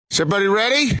Is everybody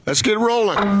ready? Let's get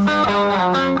rolling.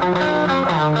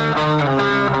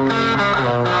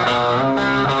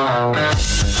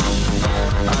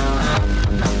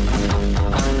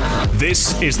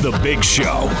 This is The Big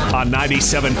Show on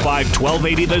 97.5,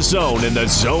 1280 The Zone and The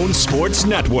Zone Sports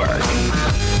Network.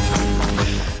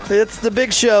 It's The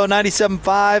Big Show,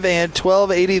 97.5 and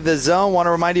 1280 The Zone. Want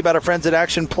to remind you about our friends at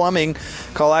Action Plumbing.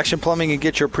 Call Action Plumbing and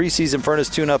get your preseason furnace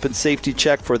tune-up and safety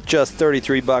check for just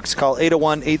 $33. Call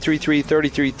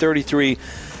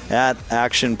 801-833-3333 at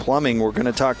Action Plumbing. We're going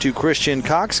to talk to Christian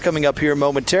Cox coming up here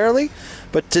momentarily.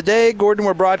 But today, Gordon,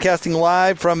 we're broadcasting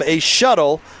live from a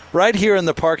shuttle right here in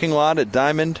the parking lot at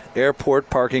Diamond Airport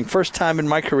Parking. First time in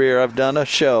my career I've done a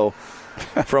show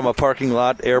from a parking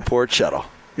lot airport shuttle.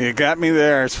 You got me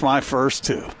there. It's my first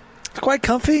too. It's quite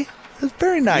comfy. It's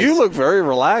very nice. You look very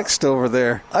relaxed over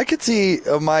there. I could see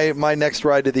my next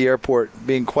ride to the airport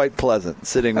being quite pleasant,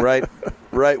 sitting right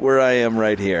where I am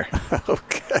right here.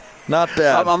 Okay. Not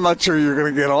bad. I'm not sure you're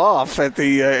going to get off at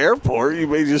the airport. You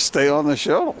may just stay on the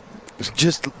shuttle.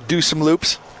 Just do some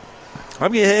loops.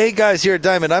 Hey guys, here at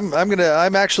Diamond,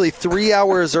 I'm actually 3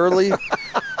 hours early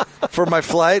for my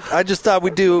flight. I just thought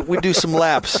we'd do some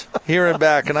laps here and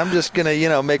back, and I'm just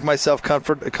gonna make myself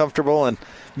comfortable and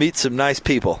meet some nice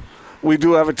people. We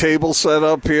do have a table set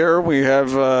up here. We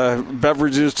have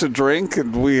beverages to drink,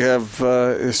 and we have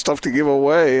stuff to give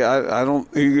away. Are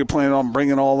you planning on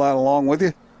bringing all that along with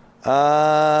you?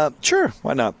 Sure,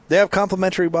 why not? They have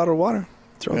complimentary bottled water.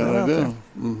 Throw that out there.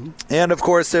 Mm-hmm. And, of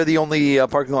course, they're the only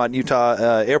parking lot in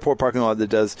Utah, airport parking lot that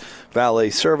does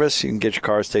valet service. You can get your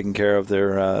cars taken care of.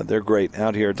 They're great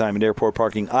out here at Diamond Airport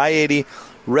Parking. I-80,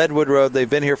 Redwood Road. They've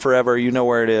been here forever. You know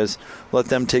where it is. Let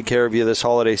them take care of you this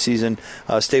holiday season.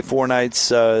 Stay 4 nights.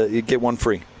 You get one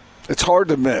free. It's hard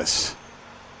to miss.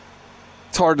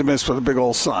 It's hard to miss with a big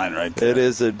old sign right there. It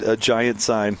is a giant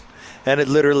sign. And it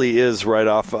literally is right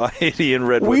off I-80 in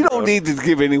Redwood We don't Road. need to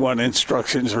give anyone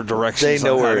instructions or directions They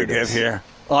know on how where to it get is. here.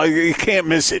 You can't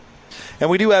miss it. And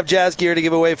we do have jazz gear to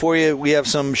give away for you. We have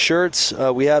some shirts.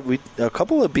 We have a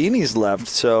couple of beanies left.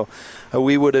 So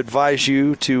we would advise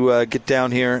you to get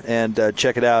down here and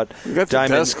check it out. We got the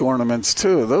desk ornaments,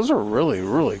 too. Those are really,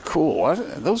 really cool.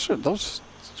 Those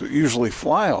usually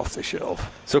fly off the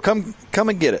shelf. So come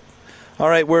and get it. All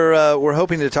right, we're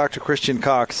hoping to talk to Christian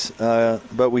Cox,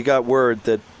 but we got word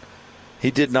that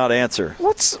he did not answer.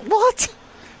 What?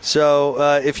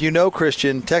 So if you know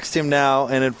Christian, text him now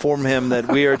and inform him that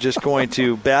we are just going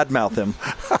to badmouth him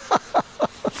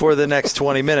for the next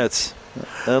 20 minutes,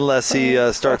 unless he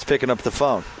starts picking up the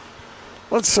phone.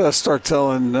 Let's start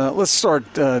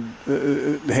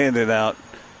handing out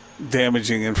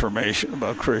damaging information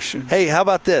about Christian. Hey, how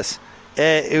about this?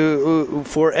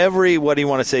 For every,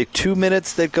 2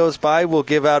 minutes that goes by, we'll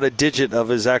give out a digit of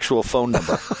his actual phone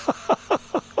number.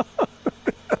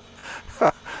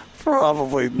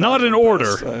 Probably not in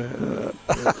order.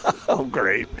 Oh,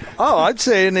 great. Oh, I'm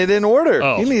saying it in order.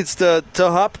 Oh. He needs to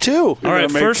hop 2. All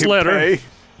right, first letter pay?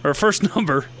 or first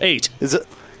number 8. Is it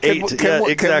 8?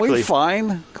 Exactly. Can we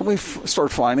fine? Can we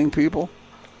start fining people?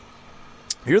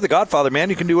 You're the Godfather, man.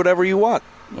 You can do whatever you want.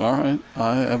 All right.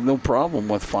 I have no problem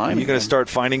with fining. Are you going to start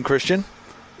fining Christian?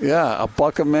 Yeah,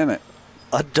 $1 a minute.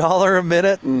 $1 a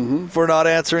minute Mm-hmm. for not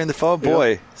answering the phone? Boy,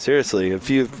 Yep. Seriously, if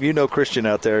you know Christian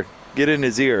out there, get in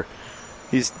his ear.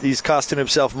 He's costing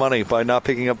himself money by not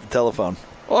picking up the telephone.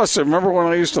 Listen, remember when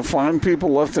I used to fine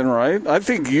people left and right? I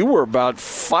think you were about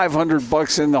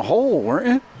 $500 in the hole,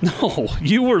 weren't you? No,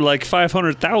 you were like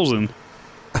 500,000.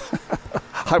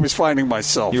 I was finding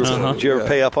myself. Did you ever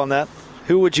pay up on that?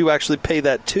 Who would you actually pay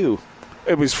that to?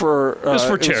 It was for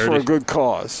charity. It was for a good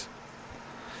cause.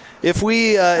 If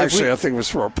we I think it was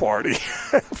for a party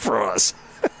for us.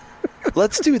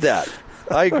 Let's do that.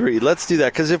 I agree. Let's do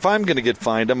that, because if I'm going to get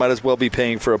fined, I might as well be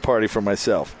paying for a party for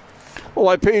myself. Well,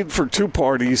 I paid for 2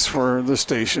 parties for the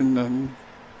station,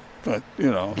 but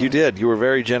You did. You were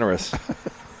very generous.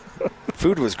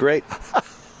 Food was great.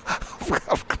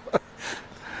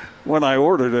 When I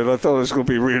ordered it, I thought I was going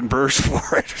to be reimbursed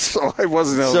for it, so I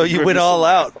wasn't. So you went all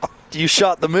out. You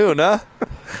shot the moon, huh?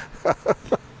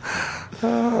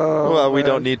 Well, we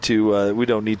don't need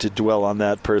to dwell on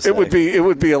that per se. It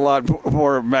would be a lot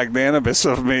more magnanimous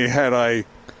of me had I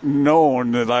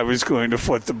known that I was going to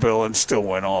foot the bill and still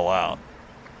went all out.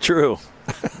 True.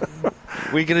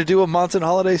 We going to do a Monson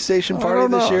Holiday Station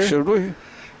party this year? Should we?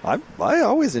 I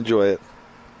always enjoy it.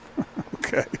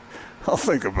 Okay, I'll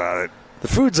think about it. The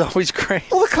food's always great.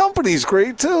 Well, the company's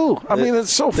great too. I mean,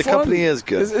 it's so fun. The company is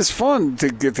good. It's fun to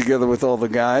get together with all the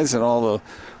guys and all the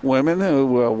women who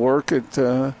work at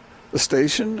the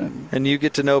station, and you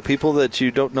get to know people that you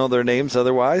don't know their names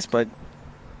otherwise, but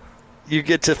You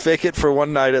get to fake it for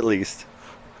one night at least.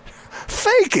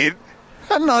 Fake it?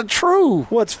 That's not true.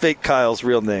 What's fake Kyle's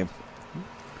real name?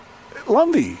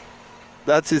 Lundy.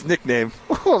 That's his nickname.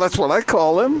 Well, that's what I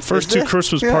call him. First two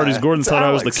Christmas parties, Gordon thought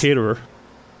I was the caterer.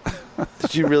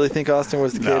 Did you really think Austin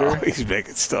was the caterer? No, he's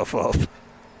making stuff up.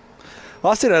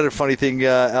 Austin had a funny thing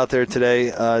out there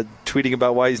today, tweeting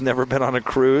about why he's never been on a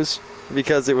cruise,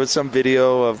 because it was some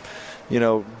video of,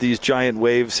 these giant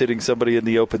waves hitting somebody in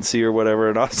the open sea or whatever.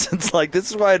 And Austin's like, this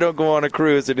is why I don't go on a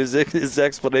cruise. And his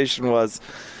explanation was,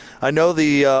 I know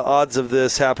the odds of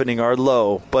this happening are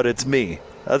low, but it's me.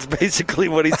 That's basically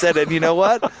what he said. And you know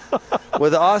what?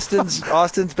 With Austin's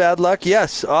bad luck,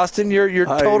 yes, Austin, you're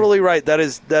totally right. That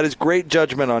is great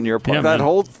judgment on your part. Yeah, that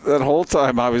whole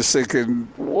time I was thinking,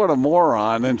 what a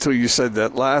moron, until you said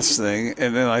that last thing,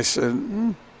 and then I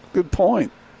said, good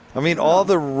point. I mean, all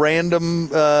the random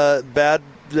bad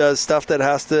stuff that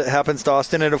happens to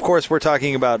Austin, and of course we're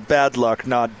talking about bad luck,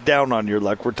 not down on your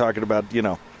luck. We're talking about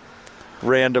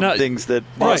random things that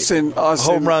Austin,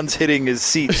 home runs hitting his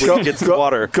seat when he gets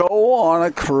water. Go on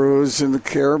a cruise in the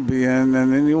Caribbean,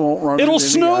 and then you won't run into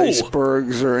any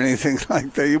icebergs or anything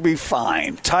like that. You'll be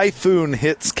fine. Typhoon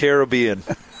hits Caribbean.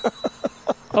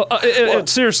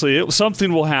 Seriously,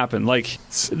 something will happen. Like,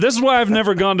 this is why I've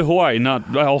never gone to Hawaii.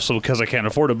 Not also because I can't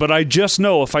afford it, but I just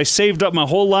know if I saved up my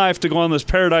whole life to go on this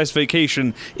paradise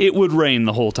vacation, it would rain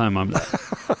the whole time I'm there.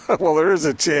 Well, there is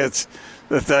a chance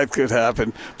that could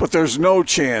happen, but there's no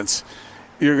chance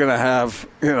you're going to have,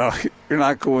 you're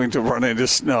not going to run into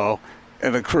snow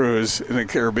in a cruise in the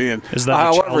Caribbean. Is that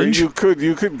However, challenge? you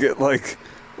could get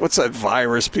what's that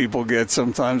virus people get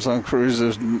sometimes on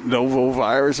cruises? Novo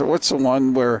virus, or what's the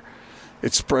one where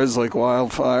it spreads like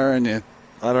wildfire and you?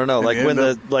 I don't know, like when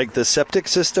the septic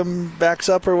system backs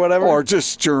up or whatever, or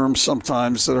just germs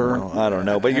sometimes that are. I don't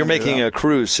know, but you're making a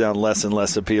cruise sound less and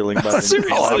less appealing by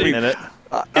the minute.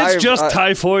 It's just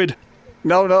typhoid.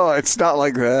 No, it's not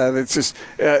like that. It's just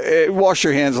wash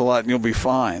your hands a lot and you'll be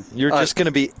fine. You're just going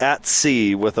to be at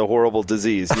sea with a horrible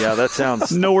disease. Yeah, that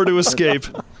sounds nowhere to escape.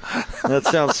 That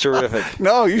sounds terrific.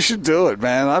 No, you should do it,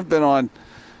 man. I've been on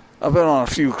a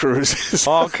few cruises.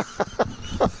 Honk.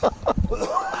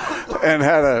 And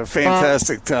had a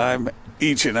fantastic time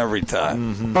each and every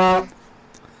time.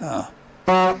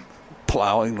 Mm-hmm.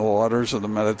 Plowing the waters of the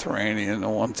Mediterranean at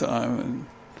one time, and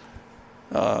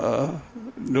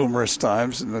numerous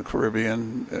times in the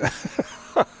Caribbean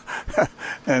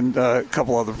and a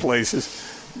couple other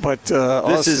places. But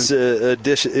this is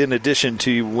in addition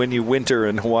to when you winter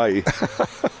in Hawaii.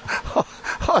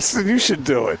 Austin, you should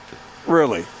do it.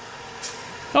 Really.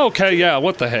 Okay, yeah,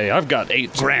 what the hey? I've got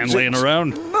 $8,000 laying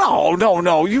around.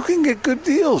 No. You can get good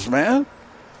deals, man.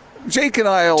 Jake and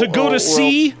I to go to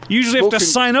sea, you usually have to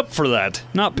sign up for that,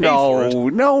 not pay for it.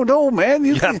 No, man.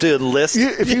 You have to enlist.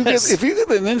 If you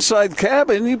get an inside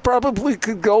cabin, you probably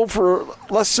could go for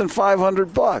less than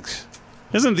 $500.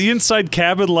 Isn't the inside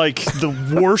cabin like the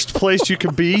worst place you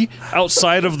could be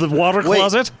outside of the water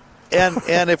closet?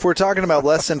 And if we're talking about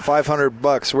less than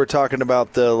 $500, we're talking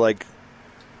about the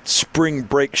spring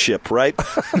break ship, right?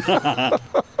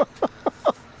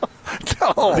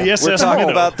 No, the SS we're talking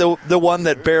Minnow. about the one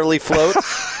that barely floats.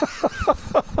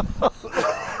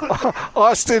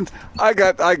 Austin, I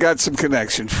got some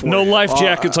connection for you. No life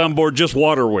jackets on board, just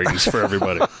water wings for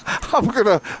everybody. I'm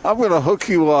gonna hook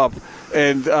you up,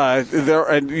 and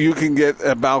you can get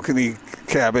a balcony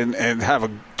cabin and have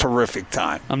a terrific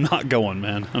time. I'm not going,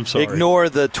 man. I'm sorry. Ignore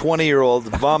the 20-year-old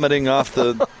vomiting off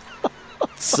the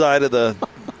side of the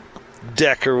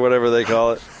deck or whatever they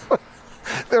call it.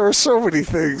 There are so many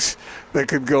things that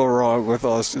could go wrong with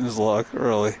Austin's luck,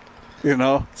 really.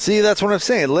 See, that's what I'm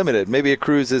saying. Limited. Maybe a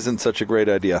cruise isn't such a great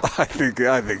idea. I think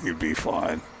you'd be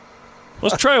fine.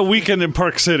 Let's try a weekend in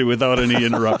Park City without any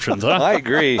interruptions, huh? I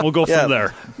agree. We'll go from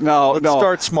there. Let's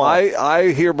start small.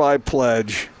 I hereby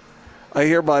pledge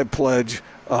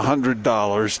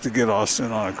 $100 to get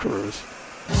Austin on a cruise.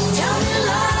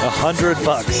 $100.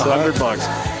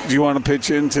 $100. Do you want to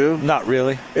pitch in too? Not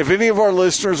really. If any of our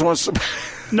listeners wants to,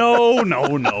 No.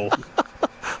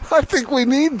 I think we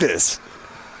need this.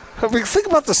 I mean, think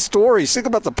about the stories. Think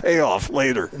about the payoff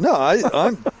later. No,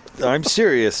 I'm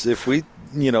serious.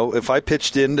 If I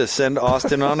pitched in to send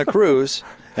Austin on a cruise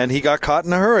and he got caught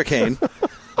in a hurricane,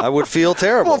 I would feel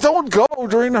terrible. Well, don't go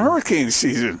during the hurricane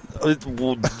season.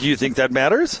 Well, do you think that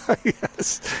matters?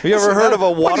 Yes. Have you ever heard of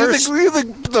a water? You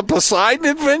think the Poseidon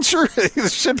adventure? The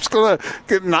ship's going to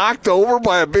get knocked over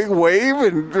by a big wave?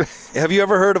 And have you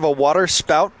ever heard of a water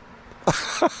spout?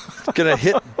 Going to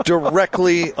hit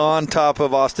directly on top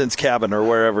of Austin's cabin or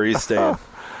wherever he's staying.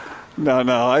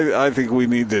 No, I think we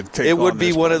need to take. It would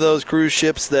be one of those cruise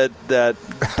ships that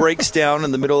breaks down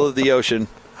in the middle of the ocean,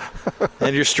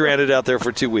 and you're stranded out there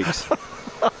for 2 weeks.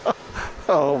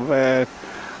 Oh man!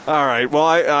 All right.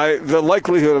 Well, the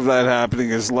likelihood of that happening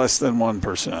is less than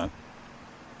 1%.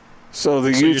 So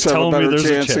the Utes have a better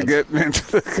chance of getting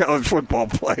into the college football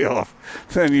playoff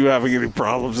than you having any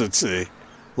problems at sea.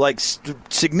 Like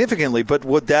significantly, but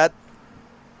would that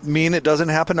mean it doesn't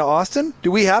happen to Austin? Do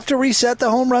we have to reset the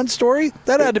home run story?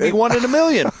 That had to be 1 in a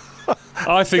million.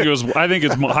 I think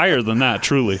it's higher than that.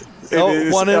 Truly,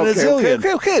 1 in a zillion.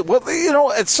 Okay.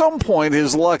 Well, at some point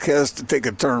his luck has to take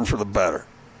a turn for the better.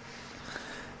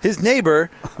 His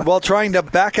neighbor, while trying to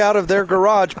back out of their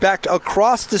garage, backed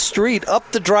across the street,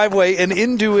 up the driveway, and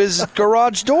into his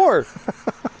garage door.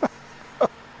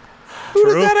 Who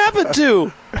does that happen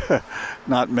to?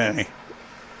 Not many.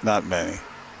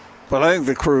 But I think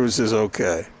the cruise is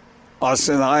okay.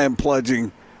 Austin, I am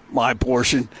pledging my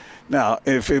portion. Now,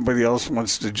 if anybody else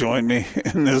wants to join me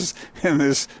in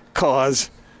this cause,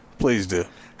 please do.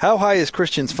 How high is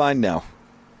Christian's fine now?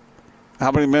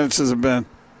 How many minutes has it been?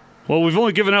 Well, we've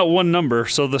only given out one number,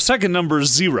 so the second number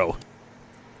is 0.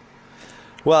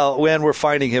 Well, when we're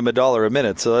finding him $1 a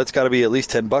minute, so that's got to be at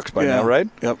least $10 by now, right?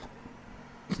 Yep.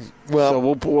 Well,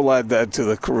 so we'll add that to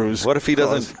the cruise. What if he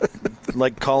doesn't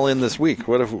call in this week?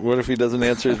 What if he doesn't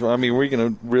answer? I mean, we're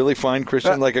going to really find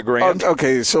Christian like a grand?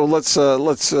 Okay, so let's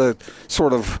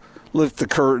sort of lift the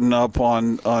curtain up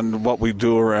on what we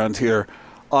do around here.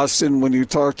 Austin, when you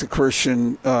talk to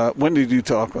Christian, when did you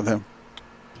talk with him?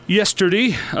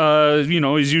 Yesterday,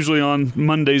 he's usually on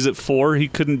Mondays at 4. He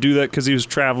couldn't do that because he was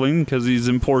traveling, because he's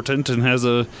important and has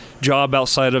a job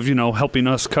outside of, helping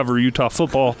us cover Utah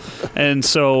football. And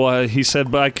so he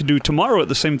said, but I could do tomorrow at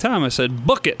the same time. I said,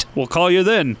 book it. We'll call you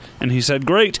then. And he said,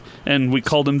 great. And we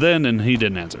called him then, and he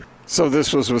didn't answer. So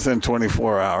this was within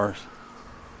 24 hours?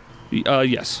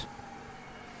 Yes.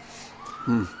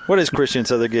 What is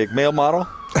Christian's other gig? Male model?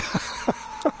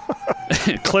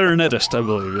 Clarinetist, I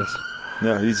believe, yes.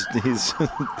 No, he's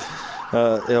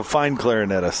a fine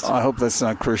clarinetist. I hope that's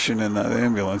not Christian in that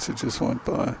ambulance that just went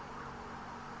by.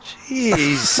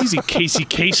 Jeez. Easy, Casey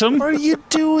Kasem. What are you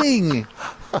doing?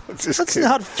 That's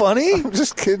not funny. I'm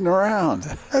just kidding around.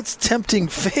 That's tempting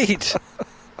fate.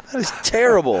 That is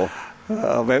terrible.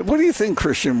 Oh, man. What do you think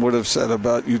Christian would have said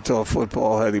about Utah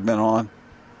football had he been on?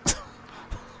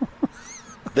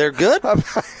 They're good?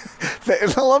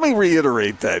 Let me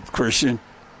reiterate that, Christian.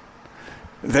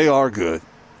 They are good.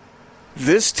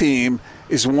 This team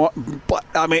is one. But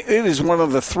I mean, it is one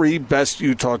of the 3 best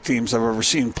Utah teams I've ever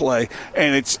seen play,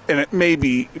 and it may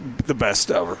be the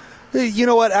best ever. You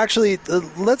know what? Actually,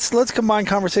 let's combine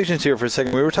conversations here for a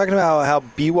second. We were talking about how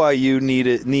BYU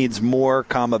needs more,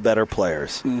 better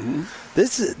players. Mm-hmm.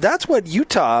 That's what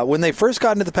Utah, when they first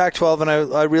got into the Pac-12, and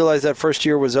I realized that first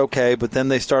year was okay, but then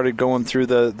they started going through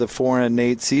the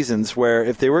 4-8 seasons where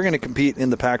if they were going to compete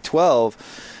in the Pac-12.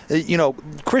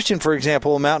 Christian, for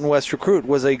example, a Mountain West recruit,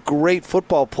 was a great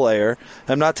football player.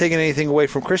 I'm not taking anything away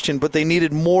from Christian, but they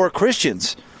needed more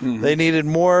Christians. Mm-hmm. They needed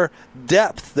more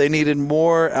depth. They needed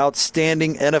more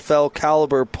outstanding NFL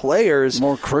caliber players.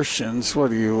 More Christians?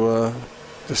 What are you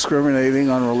discriminating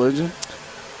on religion?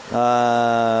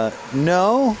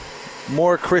 No.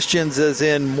 More Christians as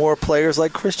in more players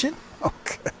like Christian?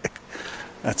 Okay.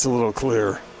 That's a little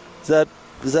clearer.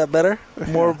 Is that better?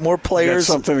 More players.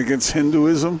 You got something against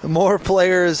Hinduism? More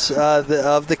players of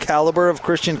the caliber of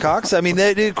Christian Cox. I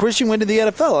mean, Christian went to the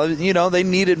NFL. They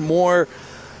needed more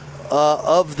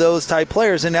of those type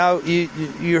players. And now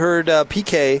you heard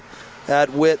PK at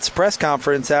Witt's press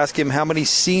conference ask him how many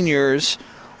seniors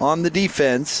on the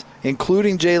defense,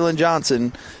 including Jalen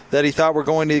Johnson, that he thought were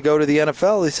going to go to the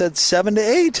NFL. He said 7 to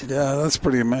 8. Yeah, that's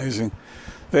pretty amazing.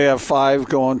 They have 5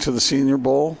 going to the Senior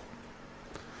Bowl,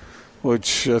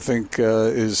 which I think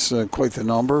is quite the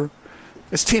number.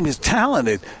 This team is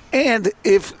talented. And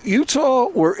if Utah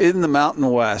were in the Mountain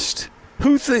West,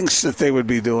 who thinks that they would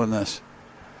be doing this?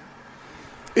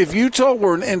 If Utah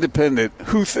were an independent,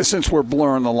 since we're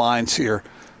blurring the lines here,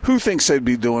 who thinks they'd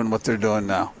be doing what they're doing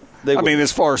now? I mean,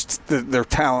 as far as their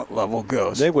talent level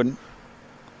goes. They wouldn't.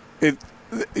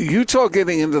 Utah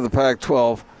getting into the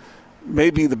Pac-12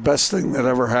 may be the best thing that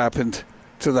ever happened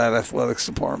to that athletics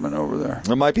department over there.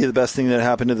 It might be the best thing that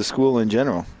happened to the school in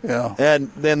general. Yeah.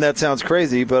 And then that sounds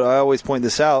crazy, but I always point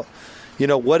this out.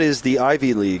 What is the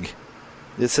Ivy League?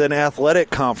 It's an athletic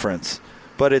conference,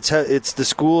 but it's the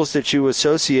schools that you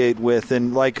associate with.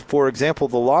 And, like, for example,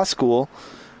 the law school,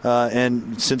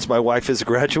 And since my wife is a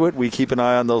graduate, we keep an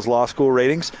eye on those law school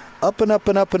ratings. Up and up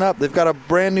and up and up. They've got a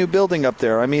brand new building up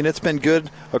there. I mean, it's been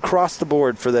good across the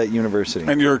board for that university.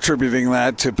 And you're attributing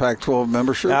that to Pac-12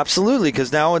 membership? Absolutely,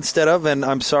 because now instead of, and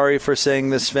I'm sorry for saying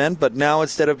this, Sven, but now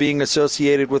instead of being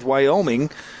associated with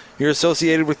Wyoming, you're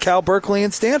associated with Cal, Berkeley,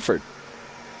 and Stanford.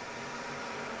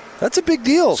 That's a big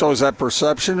deal. So is that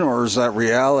perception or is that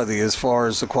reality as far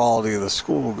as the quality of the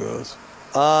school goes?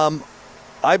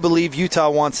 I believe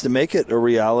Utah wants to make it a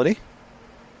reality.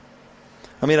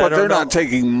 I mean, but I don't they're know. not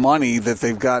taking money that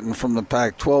they've gotten from the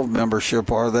Pac-12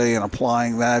 membership, are they, and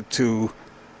applying that to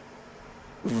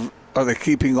 – are they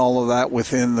keeping all of that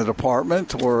within the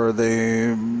department, or are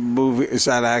they moving – is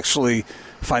that actually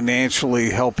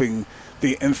financially helping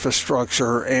the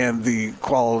infrastructure and the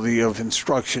quality of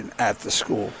instruction at the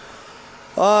school?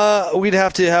 We'd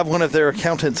have to have one of their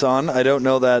accountants on. I don't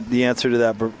know the answer to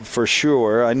that for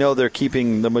sure. I know they're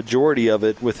keeping the majority of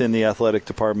it within the athletic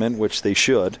department, which they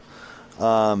should.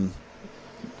 Well,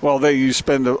 you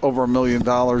spend over $1 million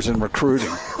in recruiting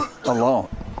alone,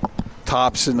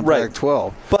 tops in the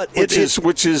Pac-12, but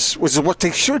which is what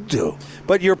they should do.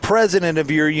 But your president of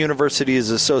your university is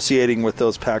associating with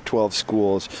those Pac-12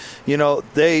 schools. You know,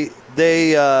 they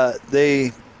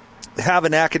have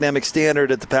an academic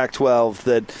standard at the Pac-12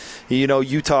 that, you know,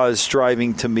 Utah is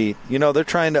striving to meet. You know, they're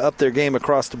trying to up their game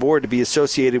across the board to be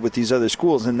associated with these other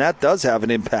schools, and that does have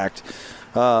an impact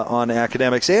on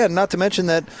academics. And not to mention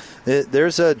that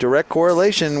there's a direct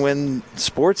correlation. When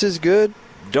sports is good,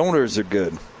 donors are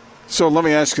good. So let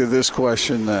me ask you this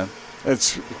question then.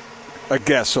 It's a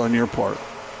guess on your part.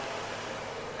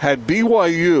 Had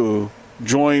BYU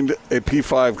joined a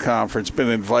P5 conference, been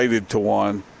invited to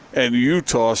one, and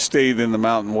Utah stayed in the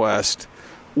Mountain West,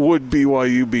 would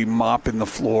BYU be mopping the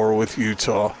floor with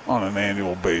Utah on an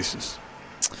annual basis?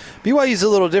 BYU's a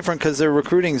little different because their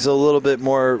recruiting is a little bit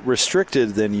more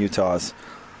restricted than Utah's.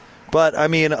 But, I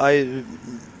mean,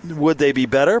 would they be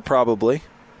better? Probably.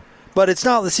 But it's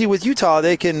not. See, with Utah,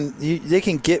 they can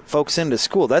get folks into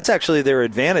school. That's actually their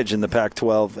advantage in the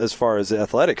Pac-12 as far as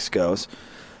athletics goes.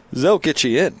 They'll get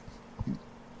you in.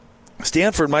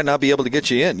 Stanford might not be able to get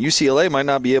you in. UCLA might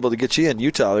not be able to get you in.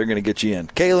 Utah, they're going to get you in.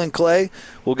 Kalen Clay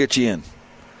will get you in.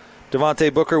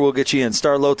 Devontae Booker will get you in.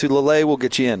 Star Lotulelei will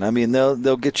get you in. I mean,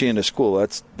 they'll get you into school.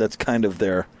 That's kind of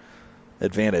their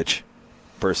advantage,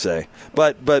 per se.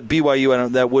 But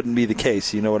BYU, that wouldn't be the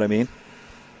case. You know what I mean?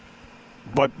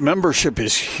 But membership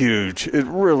is huge. It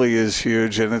really is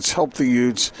huge, and it's helped the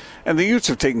Utes. And the Utes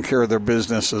have taken care of their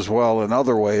business as well in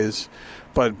other ways.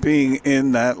 But being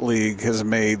in that league has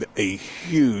made a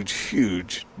huge,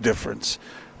 huge difference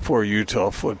for Utah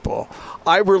football.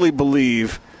 I really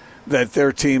believe that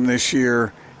their team this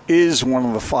year is one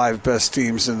of the 5 best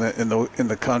teams in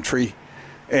the country,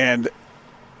 and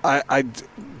I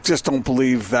just don't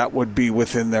believe that would be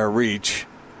within their reach.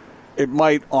 It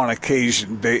might on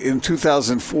occasion. In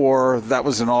 2004, that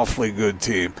was an awfully good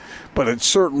team, but it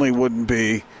certainly wouldn't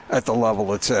be at the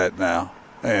level it's at now.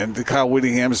 And Kyle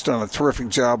Whittingham's done a terrific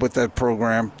job with that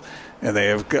program, and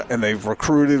they've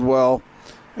recruited well,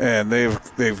 and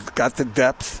they've got the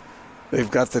depth, they've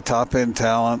got the top end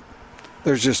talent.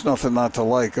 There's just nothing not to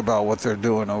like about what they're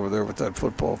doing over there with that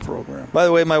football program. By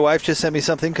the way, my wife just sent me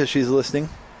something because she's listening.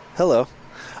 Hello.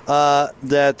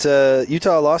 That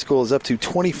Utah Law School is up to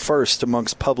 21st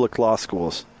amongst public law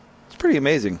schools. It's pretty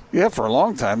amazing. Yeah, for a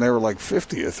long time they were like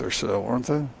 50th or so, weren't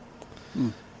they?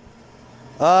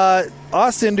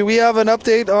 Austin, do we have an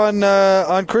update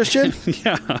on Christian?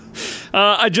 Yeah.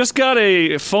 I just got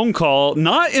a phone call,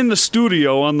 not in the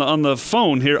studio, on the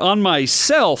phone here, on my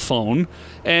cell phone.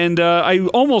 And I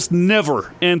almost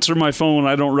never answer my phone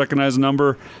when I don't recognize a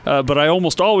number, but I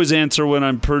almost always answer when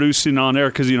I'm producing on air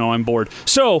because, I'm bored.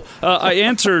 So I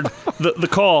answered the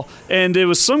call, and it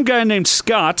was some guy named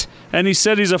Scott, and he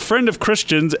said he's a friend of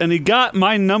Christian's, and he got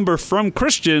my number from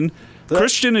Christian.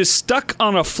 Christian is stuck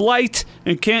on a flight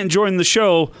and can't join the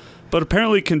show, but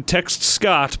apparently can text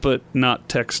Scott, but not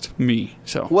text me.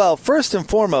 So, well, first and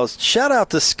foremost, shout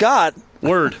out to Scott.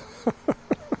 Word.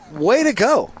 Way to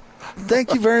go.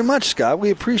 Thank you very much, Scott.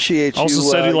 We appreciate you. Also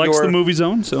said he likes the Movie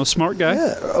Zone, so smart guy.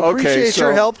 Yeah, appreciate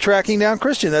your help tracking down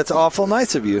Christian. That's awful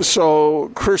nice of you.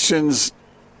 So Christian's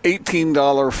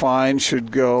 $18 fine should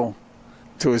go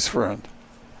to his friend.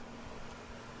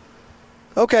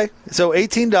 Okay, so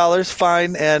 $18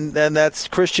 fine, and that's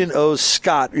Christian owes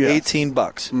Scott $18.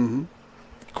 Mm-hmm.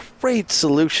 Great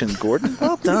solution, Gordon.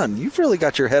 Well done. You've really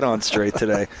got your head on straight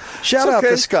today. Shout out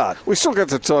to Scott. We still got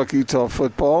to talk Utah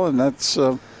football, and that's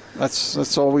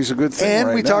always a good thing.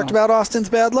 And we talked about Austin's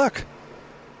bad luck,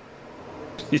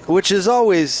 which is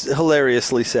always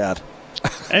hilariously sad.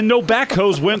 And no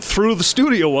backhoes went through the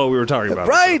studio while we were talking about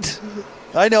it. Right.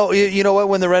 I know. You know what?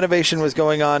 When the renovation was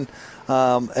going on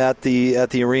at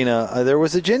the arena, there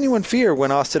was a genuine fear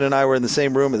when Austin and I were in the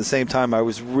same room at the same time. I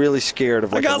was really scared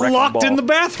of I got locked in the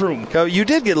bathroom. You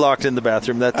did get locked in the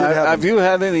bathroom. That did happen. Have you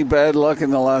had any bad luck in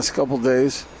the last couple of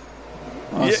days,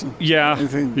 Austin? Yeah.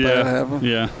 Anything bad happen?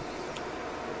 Yeah.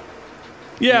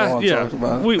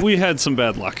 We had some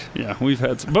bad luck. Yeah, we've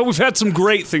had some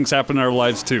great things happen in our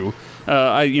lives too.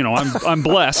 I'm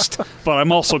blessed, but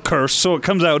I'm also cursed, so it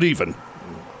comes out even.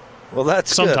 Well,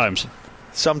 that's sometimes. Good.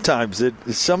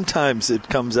 Sometimes it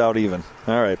comes out even.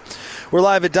 All right. We're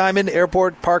live at Diamond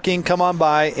Airport Parking. Come on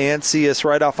by and see us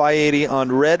right off I-80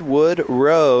 on Redwood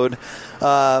Road.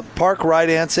 Park, ride,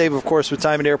 and save, of course, with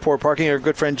Diamond Airport Parking. Our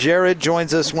good friend Jared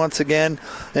joins us once again.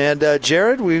 And,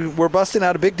 Jared, we're busting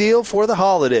out a big deal for the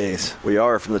holidays. We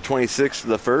are. From the 26th to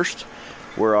the 1st,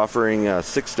 we're offering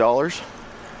 $6.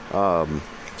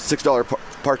 $6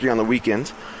 parking on the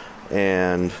weekend.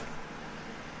 And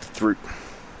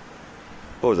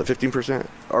what was it, 15%?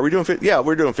 Are we doing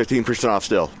we're doing 15% off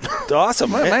still.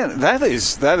 Awesome. Man, that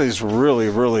is really,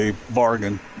 really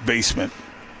bargain basement,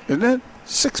 isn't it?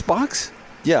 $6?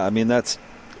 Yeah, I mean, that's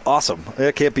awesome.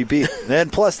 That can't be beat.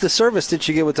 And plus, the service that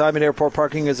you get with Diamond Airport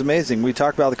Parking is amazing. We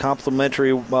talked about the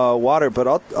complimentary water, but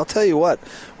I'll tell you what,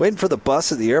 waiting for the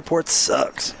bus at the airport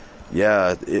sucks.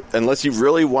 Yeah, unless you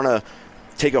really want to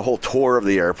take a whole tour of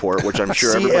the airport, which I'm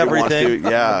sure everybody wants to.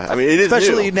 Yeah, I mean, it is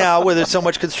especially new. now where there's so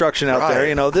much construction out there.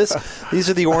 You know, these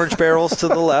are the orange barrels to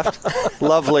the left.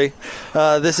 Lovely.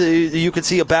 You can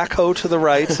see a backhoe to the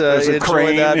right. There's a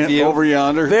crane that view over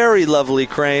yonder. Very lovely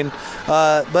crane.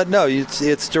 But no,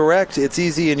 it's direct. It's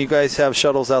easy, and you guys have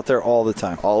shuttles out there all the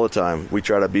time. All the time. We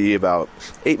try to be about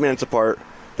 8 minutes apart.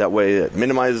 That way, it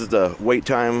minimizes the wait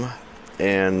time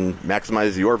and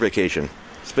maximizes your vacation.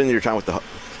 Spend your time with the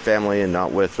family and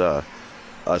not with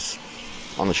us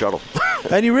on the shuttle.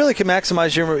 And you really can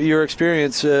maximize your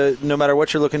experience no matter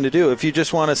what you're looking to do. If you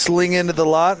just want to sling into the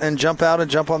lot and jump out and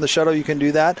jump on the shuttle, you can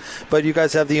do that. But you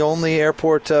guys have the only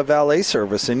airport valet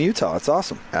service in Utah. It's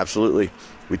awesome. Absolutely.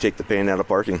 We take the pain out of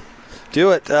parking.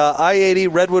 Do it.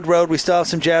 I-80, Redwood Road. We still have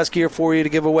some jazz gear for you to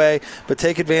give away, but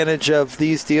take advantage of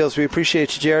these deals. We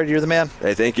appreciate you, Jared. You're the man.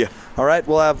 Hey, thank you. All right,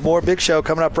 we'll have more Big Show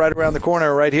coming up right around the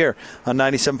corner right here on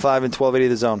 97.5 and 1280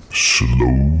 The Zone.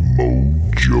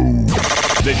 Slow-Mo Joe.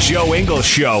 The Joe Ingles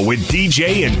Show with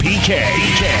DJ and PK.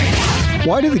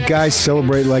 Why do the guys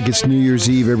celebrate like it's New Year's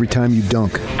Eve every time you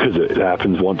dunk? Because it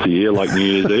happens once a year, like New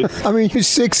Year's Eve. I mean, you're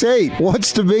 6'8".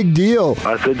 What's the big deal?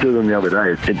 I said to them the other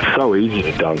day, it's so easy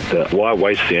to dunk that why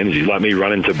waste the energy? Like me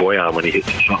running to Boyan when he hits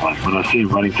the shot. Like when I see him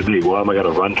running to me, why am I going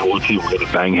to run towards him? We're going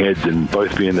to bang heads and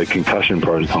both be in the concussion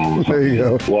protocol or something. There you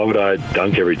go. Why would I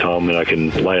dunk every time when I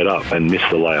can lay it up and miss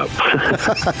the layup?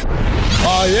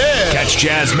 Oh, yeah. Catch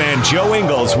Jazzman Joe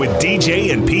Ingles with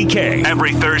DJ and PK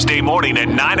every Thursday morning at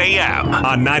 9 a.m.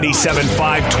 on 97.5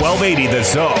 1280 The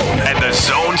Zone and The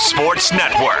Zone Sports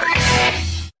Network.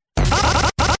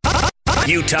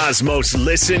 Utah's most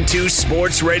listened to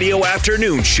sports radio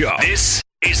afternoon show. This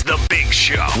is The Big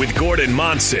Show with Gordon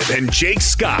Monson and Jake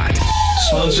Scott.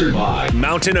 Sponsored by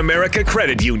Mountain America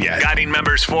Credit Union, guiding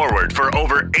members forward for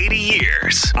over 80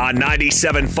 years on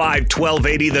 97.5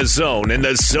 1280 The Zone and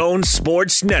The Zone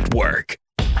Sports Network.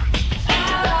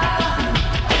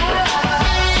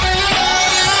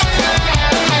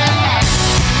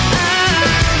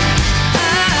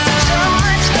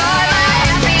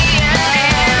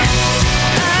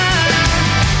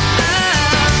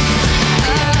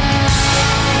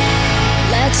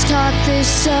 Let's talk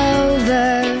this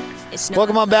over.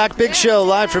 Welcome on back. Big Show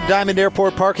live from Diamond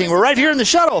Airport Parking. We're right here in the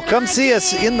shuttle. Come see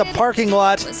us in the parking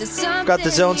lot. We've got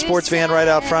the Zone Sports van right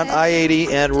out front, I-80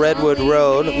 and Redwood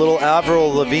Road. Little Avril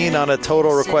Lavigne on a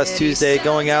Total Request Tuesday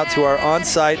going out to our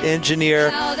on-site engineer,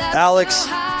 Alex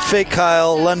Fake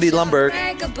Kyle Lundy Lumberg.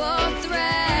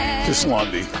 Just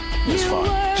Lundy. It's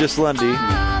fine. Just Lundy.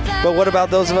 But what about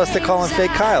those of us that call him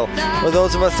Fake Kyle? Or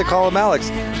those of us that call him Alex?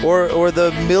 Or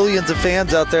the millions of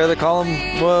fans out there that call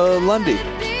him Lundy?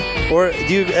 Or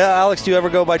do you, Alex, do you ever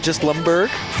go by just Lumberg?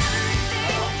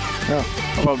 No.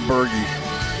 How about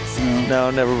Bergie?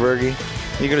 No, never Bergie.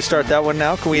 You going to start that one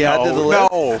now? Can we add to the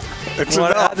list? No, it's you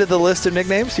want to enough. add to the list of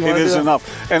nicknames? You It is do that?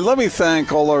 enough. And let me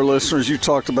thank all our listeners. You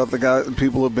talked about the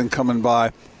people who have been coming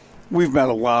by. We've met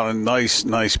a lot of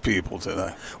nice people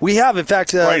today. We have, in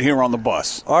fact, right here on the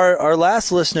bus. Our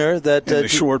last listener that in the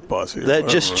short bus here, that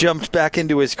just jumped back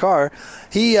into his car.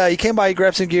 He came by, he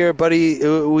grabbed some gear, buddy.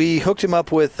 We hooked him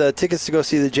up with tickets to go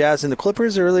see the Jazz and the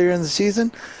Clippers earlier in the season,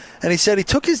 and he said he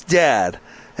took his dad,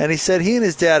 and he said he and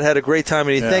his dad had a great time,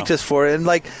 and he thanked us for it. And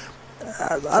like,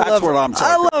 That's what I'm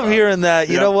talking I love hearing that.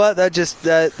 You Yep. know what? That just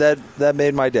that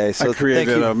made my day. So I created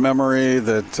thank you. a memory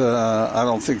that I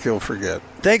don't think you'll forget.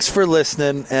 Thanks for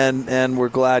listening, and we're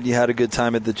glad you had a good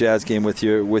time at the Jazz game with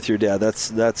your dad.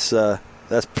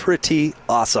 That's pretty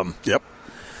awesome. Yep.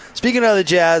 Speaking of the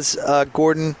Jazz,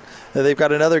 Gordon, they've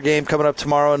got another game coming up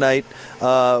tomorrow night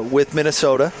with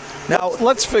Minnesota. Now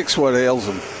let's fix what ails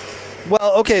them.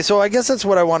 Well, okay, so I guess that's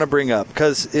what I want to bring up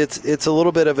because it's a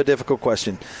little bit of a difficult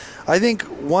question. I think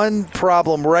one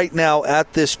problem right now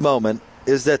at this moment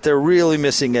is that they're really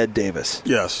missing Ed Davis.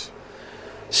 Yes.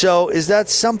 So is that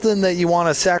something that you want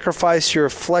to sacrifice your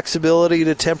flexibility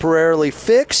to temporarily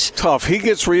fix? Tough. He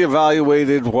gets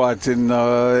reevaluated,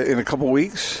 in a couple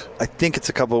weeks? I think it's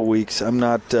a couple of weeks. I'm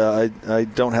not I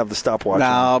don't have the stopwatch.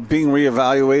 Now, being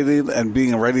reevaluated and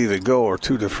being ready to go are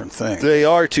two different things. They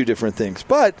are two different things.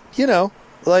 But,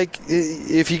 like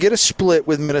if you get a split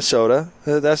with Minnesota,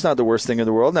 that's not the worst thing in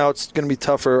the world. Now it's going to be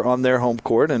tougher on their home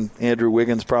court, and Andrew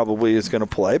Wiggins probably is going to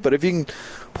play. But if you can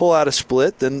pull out a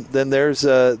split, then there's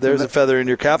a feather in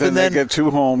your cap. Then and they get 2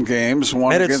 home games,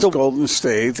 one against Golden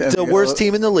State. It's the worst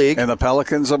team in the league. And the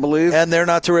Pelicans, I believe. And they're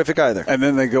not terrific either. And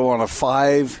then they go on a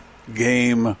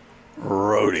 5-game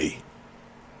roadie.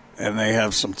 And they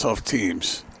have some tough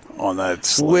teams on that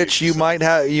slate. Which you might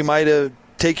have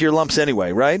take your lumps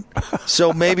anyway, right?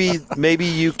 So maybe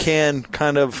you can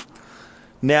kind of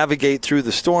navigate through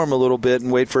the storm a little bit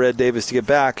and wait for Ed Davis to get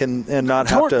back and not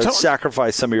have to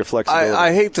sacrifice some of your flexibility.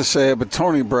 I hate to say it, but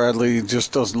Tony Bradley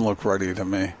just doesn't look ready to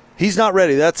me. He's not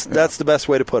ready. That's the best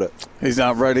way to put it. He's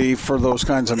not ready for those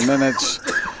kinds of minutes.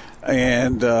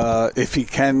 And if he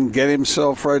can get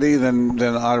himself ready, then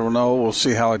I don't know. We'll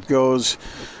see how it goes.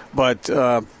 But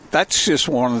that's just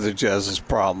one of the Jazz's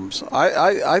problems.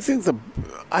 I think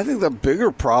the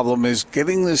bigger problem is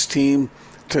getting this team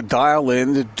to dial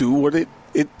in to do what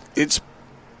it's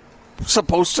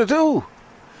supposed to do.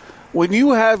 When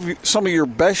you have some of your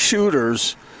best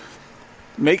shooters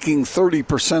making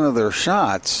 30% of their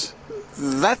shots,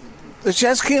 the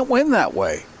Jazz can't win that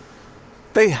way.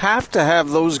 They have to have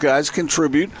those guys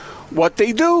contribute what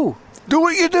they do. Do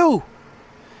what you do.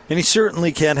 And he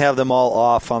certainly can't have them all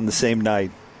off on the same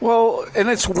night. Well, and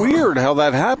it's weird how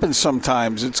that happens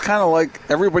sometimes. It's kind of like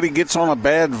everybody gets on a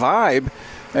bad vibe,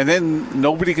 and then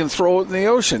nobody can throw it in the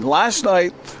ocean. Last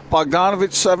night,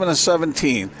 Bogdanovich 7 of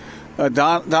 17.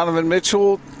 Donovan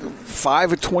Mitchell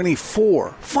 5 of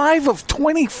 24. 5 of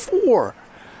 24.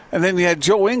 And then you had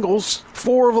Joe Ingles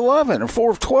 4 of 11 or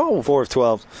 4 of 12. 4 of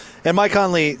 12. And Mike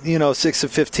Conley, 6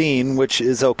 of 15, which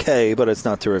is okay, but it's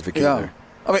not terrific either.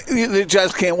 I mean, the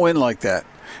Jazz can't win like that.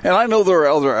 And I know there are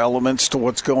other elements to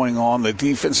what's going on, the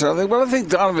defense and everything, but I think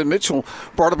Donovan Mitchell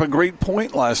brought up a great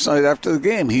point last night after the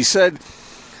game. He said,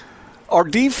 our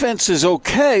defense is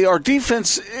okay. Our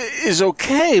defense is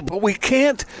okay, but we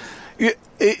can't.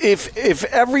 If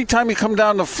every time you come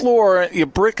down the floor you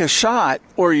brick a shot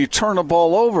or you turn a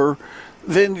ball over,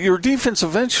 then your defense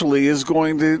eventually is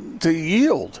going to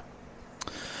yield.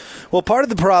 Well, part of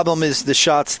the problem is the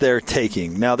shots they're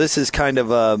taking. Now, this is kind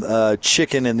of a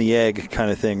chicken and the egg kind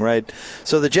of thing, right?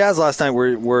 So the Jazz last night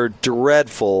were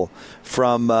dreadful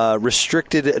from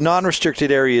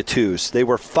non-restricted area twos. They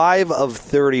were 5 of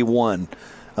 31,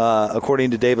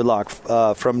 according to David Locke,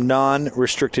 from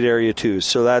non-restricted area twos.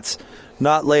 So that's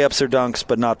not layups or dunks,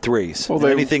 but not threes. Well,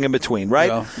 anything in between, right?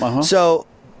 Yeah, uh-huh. So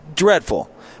dreadful.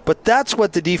 But that's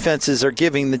what the defenses are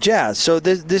giving the Jazz. So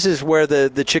this is where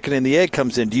the chicken and the egg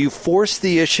comes in. Do you force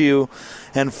the issue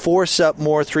and force up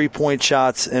more three-point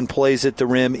shots and plays at the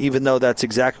rim, even though that's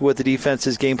exactly what the defense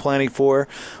is game planning for?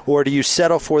 Or do you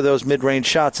settle for those mid-range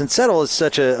shots? And settle is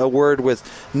such a word with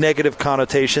negative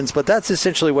connotations, but that's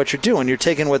essentially what you're doing. You're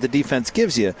taking what the defense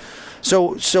gives you.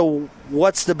 So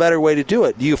what's the better way to do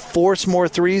it? Do you force more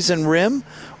threes and rim,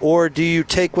 or do you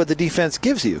take what the defense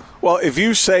gives you? Well, if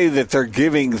you say that they're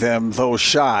giving them those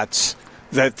shots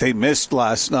that they missed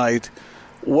last night,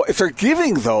 if they're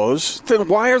giving those, then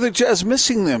why are the Jazz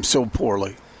missing them so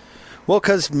poorly? Well,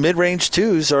 because mid-range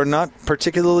twos are not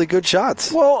particularly good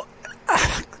shots. Well,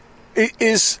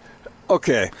 is a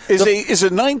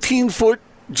 19-foot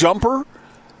jumper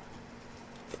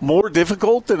more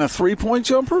difficult than a three-point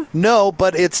jumper? No,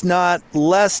 but it's not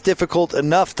less difficult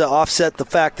enough to offset the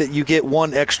fact that you get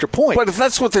one extra point. But if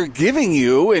that's what they're giving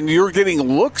you and you're getting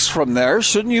looks from there,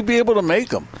 shouldn't you be able to make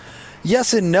them?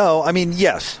 Yes and no. I mean,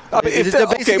 yes. The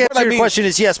basic answer to your question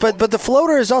is yes, but the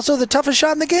floater is also the toughest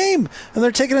shot in the game, and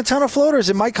they're taking a ton of floaters.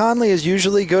 And Mike Conley is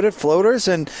usually good at floaters,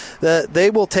 and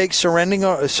they will take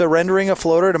surrendering a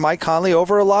floater to Mike Conley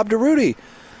over a lob to Rudy.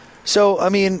 So, I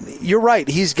mean, you're right.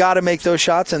 He's got to make those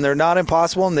shots, and they're not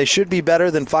impossible, and they should be better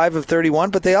than 5 of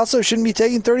 31, but they also shouldn't be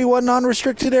taking 31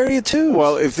 non-restricted area, too.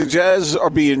 Well, if the Jazz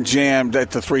are being jammed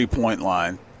at the three-point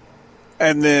line,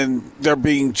 and then they're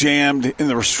being jammed in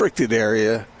the restricted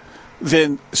area,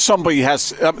 then somebody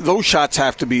has those shots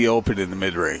have to be open in the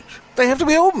mid-range. They have to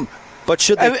be open. But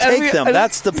should they take them?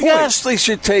 That's the point. Yes, they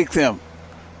should take them.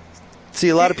 See,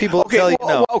 a lot of people tell you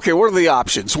no. Okay, what are the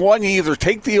options? One, you either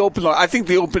take the open. I think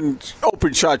the open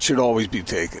shot should always be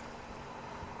taken.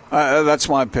 That's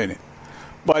my opinion.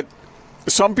 But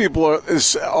some people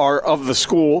are of the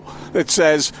school that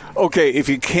says, okay, if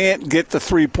you can't get the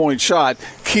 3-point shot,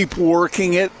 keep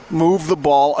working it, move the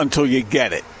ball until you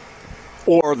get it,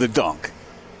 or the dunk,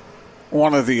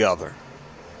 one or the other.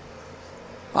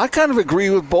 I kind of agree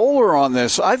with Bowler on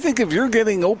this. I think if you're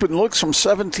getting open looks from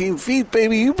 17 feet,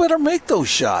 baby, you better make those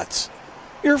shots.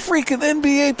 You're a freaking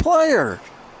NBA player.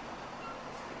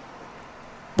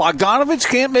 Bogdanovich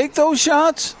can't make those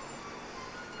shots?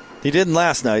 He didn't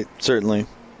last night, certainly.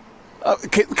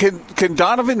 Can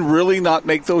Donovan really not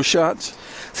make those shots?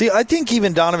 See, I think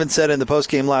even Donovan said in the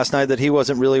postgame last night that he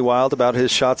wasn't really wild about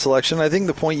his shot selection. I think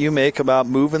the point you make about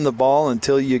moving the ball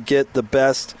until you get the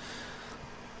best,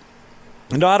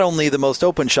 not only the most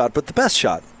open shot, but the best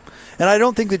shot. And I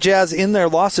don't think the Jazz in their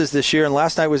losses this year, and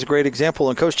last night was a great example,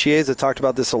 and Coach Chiesa talked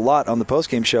about this a lot on the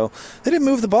postgame show, they didn't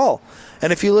move the ball.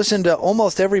 And if you listen to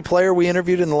almost every player we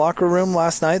interviewed in the locker room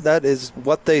last night, that is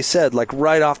what they said, like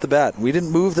right off the bat. We didn't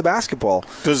move the basketball.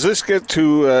 Does this get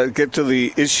to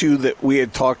the issue that we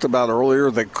had talked about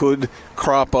earlier that could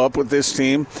crop up with this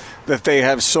team, that they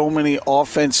have so many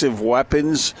offensive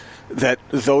weapons that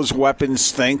those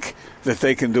weapons think that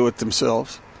they can do it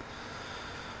themselves?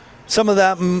 Some of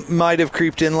that might have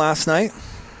creeped in last night.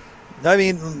 I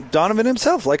mean, Donovan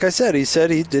himself, like I said, he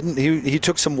said he didn't. He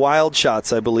took some wild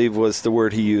shots, I believe was the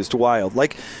word he used, wild.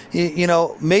 Like, you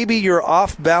know, maybe your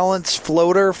off-balance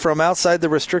floater from outside the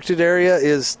restricted area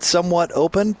is somewhat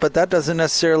open, but that doesn't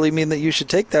necessarily mean that you should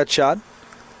take that shot.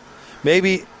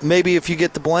 Maybe if you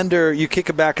get the blender, you kick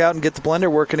it back out and get the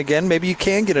blender working again, maybe you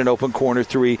can get an open corner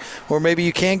three, or maybe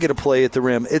you can get a play at the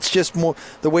rim. It's just more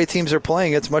the way teams are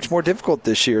playing, it's much more difficult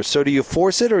this year. So do you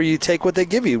force it, or you take what they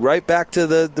give you? Right back to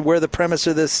the where the premise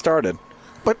of this started.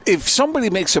 But if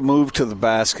somebody makes a move to the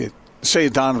basket, say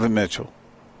Donovan Mitchell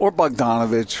or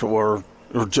Bogdanovich or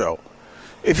Joe,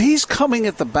 if he's coming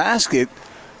at the basket,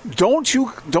 don't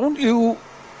you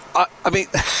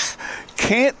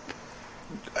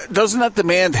doesn't that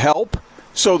demand help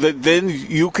so that then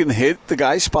you can hit the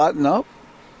guy spotting up?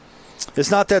 It's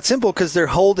not that simple because they're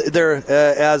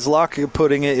as Locke is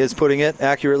putting it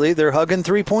accurately, they're hugging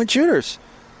 3-point shooters.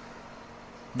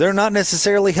 They're not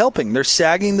necessarily helping. They're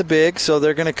sagging the big, so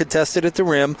they're going to contest it at the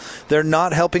rim. They're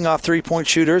not helping off 3-point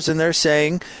shooters, and they're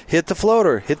saying, hit the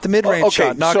floater, hit the mid-range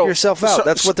shot, knock yourself out.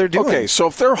 That's what they're doing. Okay, so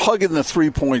if they're hugging the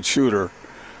 3-point shooter,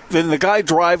 then the guy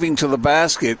driving to the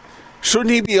basket,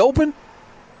 shouldn't he be open?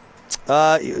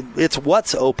 It's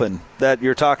what's open that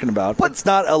you're talking about. But it's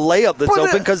not a layup that's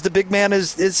open because the big man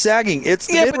is sagging. It's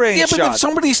the mid-range shot. But if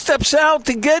somebody steps out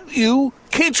to get you,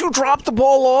 can't you drop the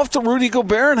ball off to Rudy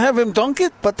Gobert and have him dunk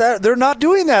it? But they're not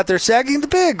doing that. They're sagging the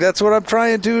big. That's what I'm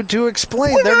trying to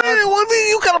explain.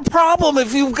 You got a problem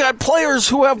if you've got players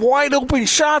who have wide open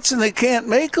shots and they can't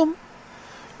make them?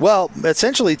 Well,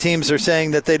 essentially teams are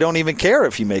saying that they don't even care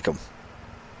if you make them.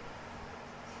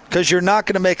 Because you're not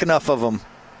going to make enough of them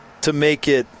to make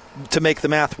the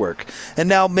math work. And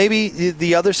now maybe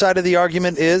the other side of the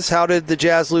argument is, how did the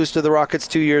Jazz lose to the Rockets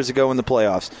 2 years ago in the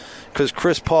playoffs? Because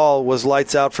Chris Paul was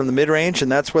lights out from the mid-range,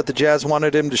 and that's what the Jazz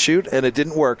wanted him to shoot, and it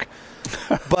didn't work.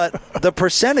 But the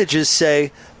percentages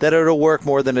say that it'll work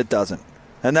more than it doesn't.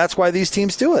 And that's why these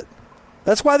teams do it.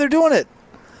 That's why they're doing it.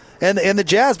 And the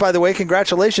Jazz, by the way,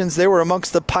 congratulations, they were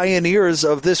amongst the pioneers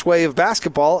of this way of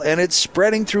basketball, and it's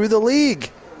spreading through the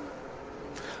league.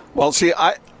 Well, see,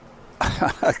 I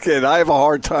have a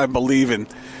hard time believing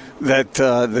that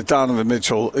Donovan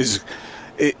Mitchell is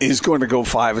going to go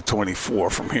 5 of 24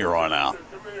 from here on out.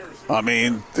 I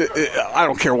mean, I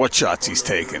don't care what shots he's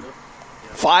taking.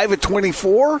 5 of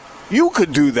 24? You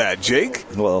could do that, Jake.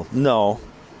 Well, no,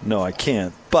 I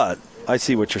can't. But I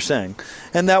see what you're saying.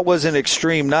 And that was an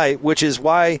extreme night, which is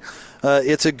why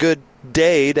it's a good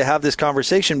day to have this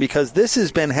conversation, because this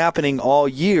has been happening all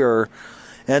year.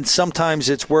 And sometimes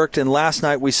it's worked, and last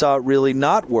night we saw it really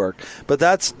not work. But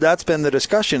that's been the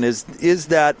discussion: is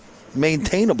that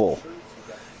maintainable?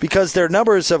 Because their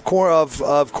numbers of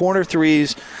corner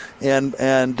threes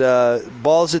and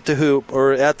balls at the hoop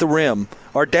or at the rim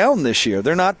are down this year.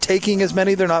 They're not taking as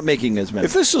many. They're not making as many.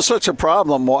 If this is such a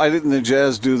problem, why didn't the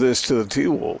Jazz do this to the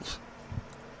T-Wolves?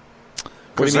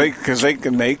 Because they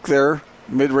can make their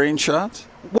mid-range shots?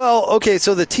 Well, okay,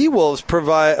 so the T-Wolves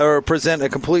present a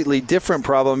completely different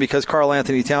problem because Karl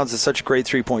Anthony Towns is such a great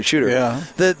three-point shooter. Yeah.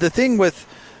 The thing with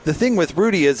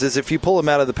Rudy is if you pull him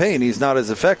out of the paint, he's not as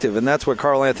effective, and that's what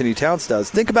Karl Anthony Towns does.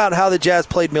 Think about how the Jazz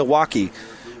played Milwaukee.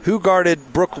 Who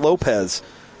guarded Brook Lopez?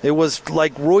 It was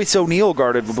like Royce O'Neal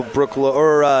guarded guarded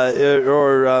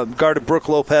Brook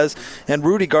Lopez, and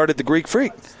Rudy guarded the Greek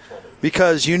Freak.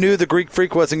 Because you knew the Greek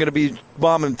Freak wasn't going to be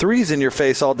bombing threes in your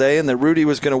face all day, and that Rudy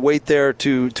was going to wait there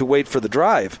to wait for the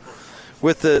drive.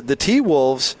 With the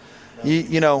T-Wolves,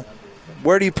 you know,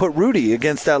 where do you put Rudy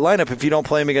against that lineup if you don't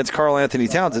play him against Karl Anthony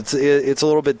Towns? It's a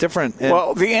little bit different.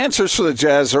 Well, the answers for the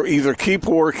Jazz are either keep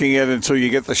working it until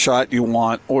you get the shot you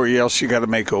want, or else you got to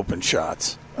make open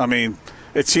shots. I mean,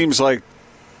 it seems like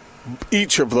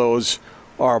each of those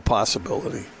are a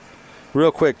possibility.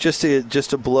 Real quick, just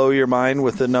to blow your mind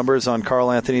with the numbers on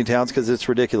Karl Anthony Towns, because it's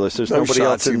ridiculous. There's nobody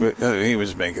else. He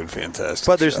was making fantastic.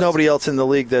 But there's shots. nobody else in the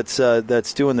league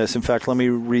that's doing this. In fact, let me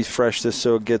refresh this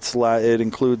so it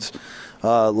includes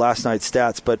last night's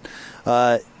stats. But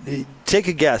take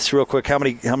a guess, real quick. How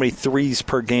many threes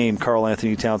per game Karl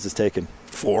Anthony Towns has taken?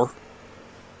 4.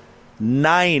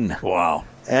 9. Wow.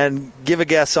 And give a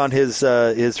guess on his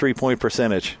 3-point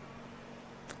percentage.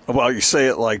 Well, you say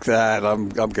it like that, I'm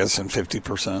guessing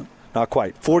 50%. Not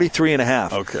quite.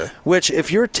 43.5. Okay. Which,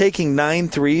 if you're taking 9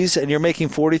 threes and you're making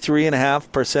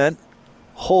 43.5%,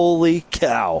 holy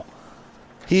cow.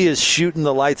 He is shooting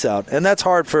the lights out. And that's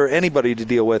hard for anybody to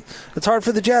deal with. It's hard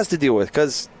for the Jazz to deal with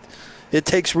because it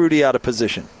takes Rudy out of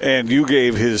position. And you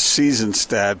gave his season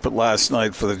stat, but last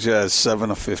night for the Jazz,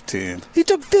 7 of 15. He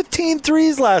took 15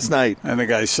 threes last night. And the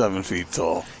guy's 7 feet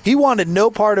tall. He wanted no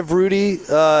part of Rudy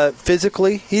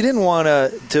physically. He didn't want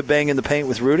to bang in the paint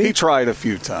with Rudy. He tried a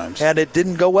few times. And it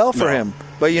didn't go well for him.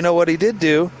 But you know what he did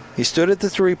do? He stood at the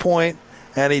three-point,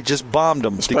 and he just bombed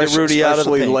him to get Rudy out of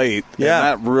the paint. Especially late.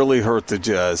 Yeah. And that really hurt the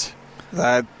Jazz.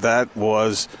 That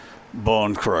was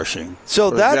bone crushing.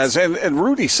 So that's and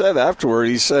Rudy said afterward,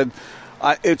 he said,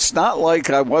 it's not like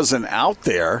I wasn't out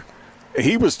there.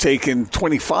 He was taking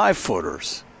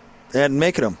 25-footers. And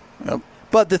making them. Yep.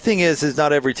 But the thing is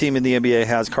not every team in the NBA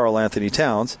has Karl Anthony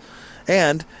Towns.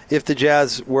 And if the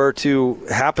Jazz were to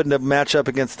happen to match up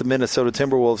against the Minnesota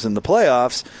Timberwolves in the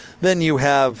playoffs, then you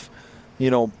have,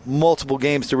 multiple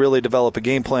games to really develop a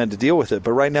game plan to deal with it.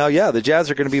 But right now, the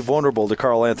Jazz are going to be vulnerable to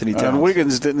Karl Anthony Towns. And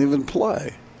Wiggins didn't even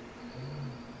play.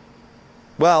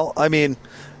 Well, I mean,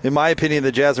 in my opinion,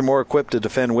 the Jazz are more equipped to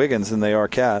defend Wiggins than they are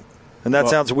Cat. And that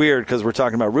sounds weird because we're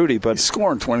talking about Rudy, but he's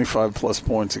scoring 25-plus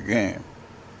points a game,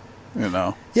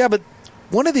 Yeah, but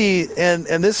one of the and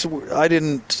this I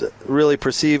didn't really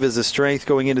perceive as a strength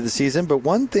going into the season, but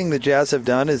one thing the Jazz have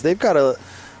done is they've got a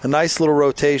nice little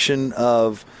rotation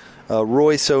of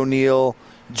Royce O'Neal,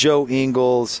 Joe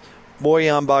Ingles,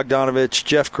 Bojan Bogdanovic,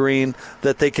 Jeff Green,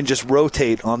 that they can just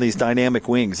rotate on these dynamic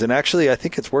wings. And actually, I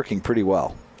think it's working pretty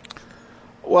well.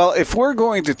 Well, if we're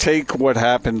going to take what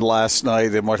happened last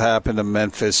night and what happened in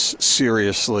Memphis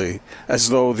seriously, as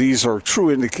though these are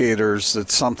true indicators that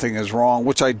something is wrong,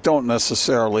 which I don't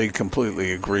necessarily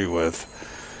completely agree with,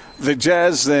 the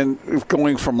Jazz then,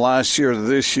 going from last year to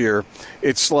this year,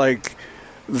 it's like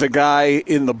the guy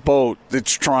in the boat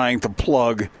that's trying to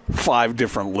plug 5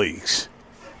 different leaks.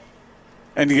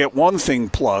 And you get one thing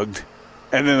plugged,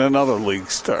 and then another leak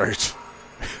starts.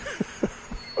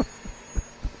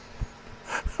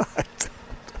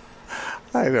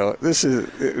 I know. This is...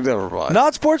 Never mind.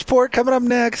 Not Sportsport coming up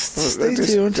next. Stay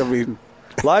tuned. I mean...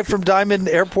 Live from Diamond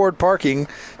Airport Parking,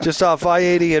 just off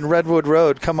I-80 and Redwood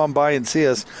Road. Come on by and see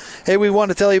us. Hey, we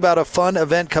want to tell you about a fun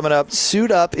event coming up.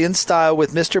 Suit up in style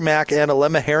with Mr. Mack and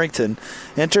Alema Harrington.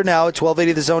 Enter now at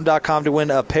 1280thezone.com to win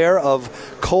a pair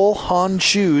of Cole Haan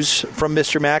shoes from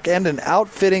Mr. Mack and an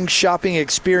outfitting shopping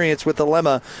experience with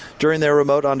Alema during their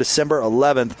remote on December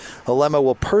 11th. Alema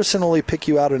will personally pick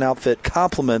you out an outfit.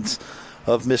 Compliments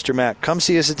of Mr. Mack. Come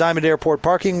see us at Diamond Airport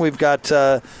Parking. We've got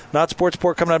Not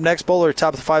Sportsport coming up next. Bowler,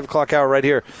 top of the 5 o'clock hour right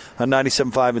here on 97.5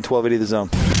 and 1280 The Zone.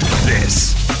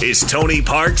 This is Tony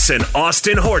Parks and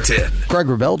Austin Horton. Greg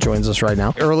Rebell joins us right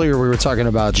now. Earlier we were talking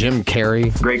about Jim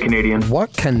Carrey. Great Canadian.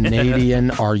 What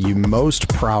Canadian are you most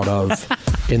proud of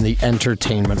in the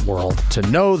entertainment world to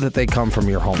know that they come from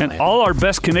your homeland? And all our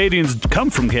best Canadians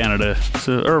come from Canada,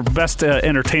 or best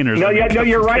entertainers. No,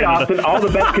 you're right, Austin. All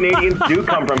the best Canadians do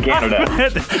come from Canada.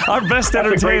 Our best That's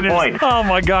entertainers. a great point. Oh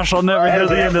my gosh, I'll never hear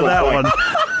the end of that one.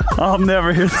 I'll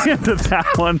never hear the end of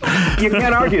that one. You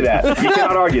can't argue that. You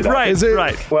cannot argue that. Right,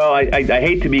 right. Well, I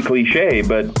hate to be cliche,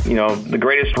 but, the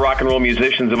greatest rock and roll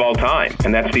musicians of all time,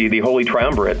 and that's the holy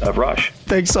triumvirate of Rush.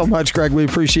 Thanks so much, Greg. We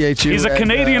appreciate you. He's a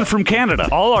Canadian from Canada.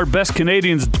 All our best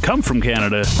Canadians come from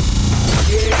Canada.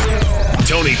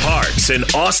 Tony Parks and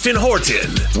Austin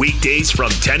Horton. Weekdays from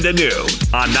 10 to noon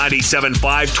on 97.5,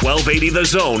 1280 The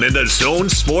Zone and The Zone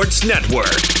Sports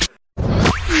Network.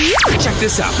 Check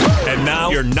this out. And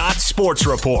now your Not Sports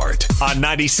Report on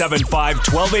 97.5,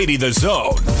 1280 The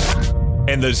Zone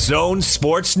and The Zone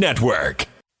Sports Network.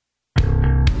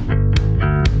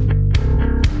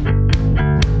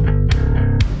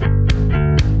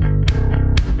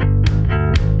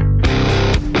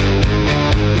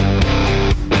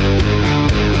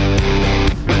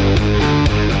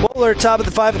 Top of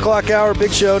the 5 o'clock hour,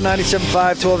 Big Show, 97.5,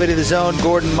 1280 The Zone.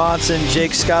 Gordon Monson,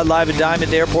 Jake Scott, live at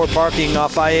Diamond Airport parking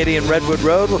off I-80 and Redwood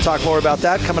Road. We'll talk more about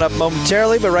that coming up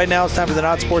momentarily, but right now it's time for the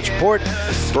Not Sports Report,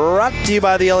 brought to you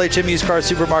by the LHM Used Car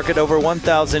Supermarket. Over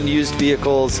 1,000 used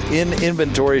vehicles in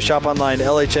inventory. Shop online,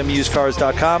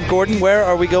 lhmusedcars.com. Gordon, where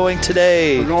are we going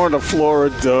today? We're going to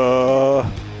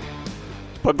Florida.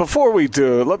 But before we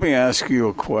do, let me ask you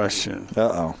a question.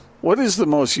 Uh-oh. What is the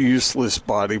most useless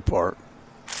body part?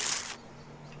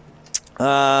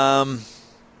 What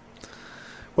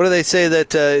do they say that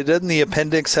doesn't the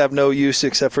appendix have no use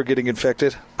except for getting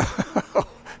infected?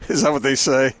 Is that what they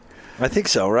say? I think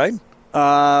so, right?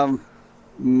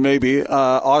 Maybe.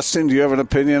 Austin, do you have an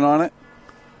opinion on it?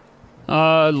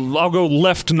 I'll go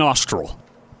left nostril.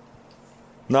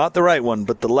 Not the right one,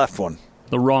 but the left one.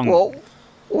 The wrong one. Well,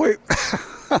 wait.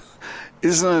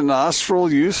 Isn't a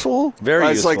nostril useful? Very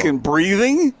useful. It's like in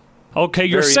breathing? Okay,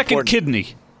 your Very second important.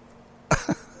 kidney.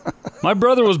 My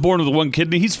brother was born with one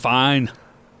kidney. He's fine.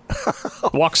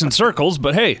 Walks in circles,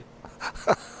 but hey.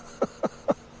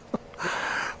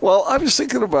 Well, I was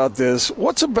thinking about this.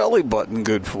 What's a belly button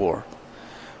good for?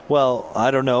 Well,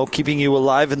 I don't know. Keeping you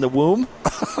alive in the womb?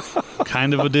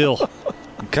 Kind of a deal.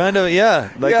 Kind of, yeah.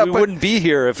 Like Yeah, we but- wouldn't be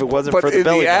here if it wasn't for the in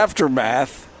belly the button.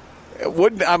 aftermath,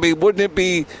 wouldn't it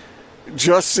be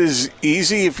just as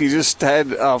easy if you just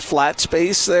had a flat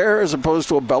space there as opposed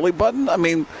to a belly button? I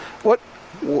mean, what?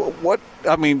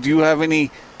 I mean, do you have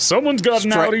any? Someone's got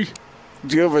an Audi.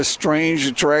 Do you have a strange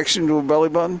attraction to a belly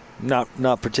button? Not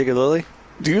particularly.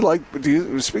 Speaking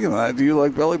of that, do you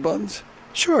like belly buttons?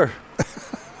 Sure.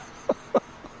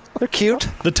 They're cute.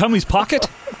 The tummy's pocket?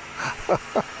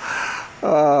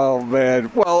 Oh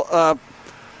man. Well,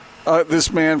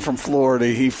 this man from Florida,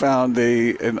 he found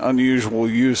an unusual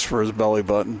use for his belly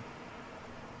button.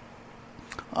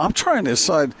 I'm trying to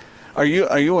decide. Are you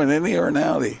an innie or an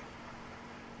outie?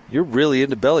 You're really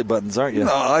into belly buttons, aren't you?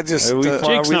 No, I just Are we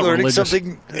Jake's not learning religious.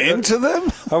 something into them.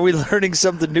 Are we learning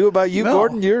something new about you, No.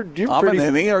 Gordon? You're I'm pretty.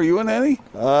 an innie. Are you an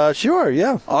innie? Sure,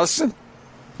 yeah. Austin?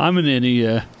 I'm an innie,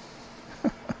 yeah.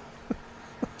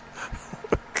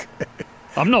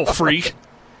 I'm no freak.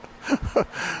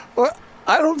 Well,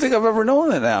 I don't think I've ever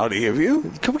known an outie. Have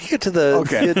you? Can we get to the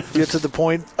Okay. get to the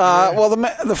point? Well,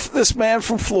 this man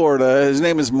from Florida, his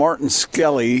name is Martin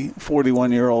Skelly,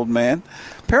 41-year-old man.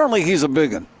 Apparently, he's a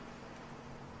big one.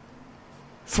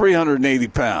 380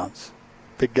 pounds.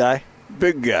 Big guy.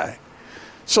 Big guy.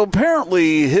 So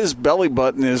apparently, his belly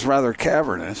button is rather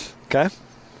cavernous. Okay.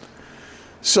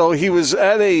 So he was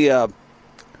at a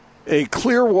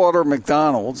Clearwater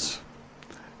McDonald's,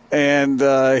 and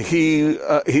he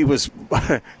was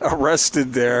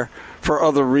arrested there for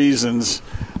other reasons,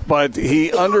 but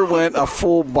he underwent a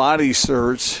full body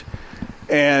search,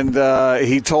 and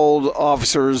he told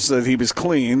officers that he was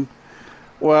clean.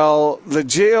 Well, the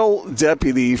jail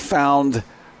deputy found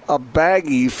a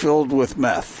baggie filled with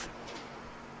meth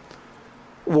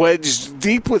wedged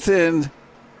deep within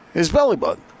his belly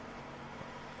button.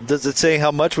 Does it say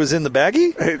how much was in the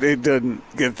baggie? It didn't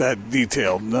get that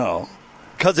detailed, no.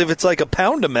 Because if it's like a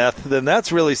pound of meth, then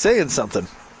that's really saying something.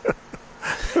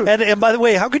 And by the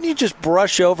way, how can you just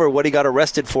brush over what he got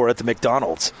arrested for at the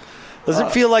McDonald's? Does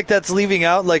it feel like that's leaving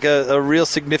out like a real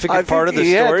significant part of the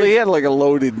story? He had like a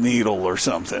loaded needle or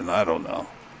something. I don't know.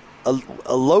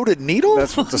 A loaded needle?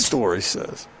 That's what the story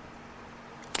says.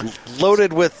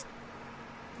 Loaded with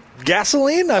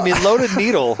gasoline? I mean, loaded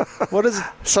needle. What is it?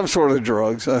 Some sort of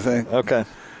drugs, I think. Okay.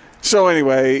 So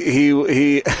anyway,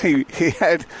 he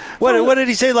had What did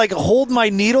he say? Like, hold my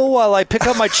needle while I pick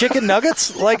up my chicken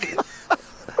nuggets? Like,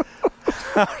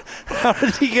 how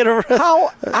did he get arrested?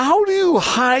 How do you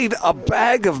hide a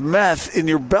bag of meth in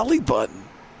your belly button?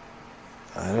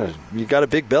 I don't know. You got a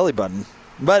big belly button.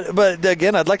 But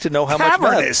again, I'd like to know how much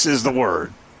meth. Cavernous is the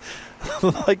word.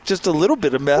 Like just a little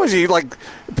bit of meth. Was he like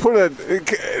put a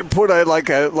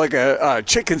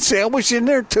chicken sandwich in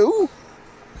there too?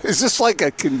 Is this like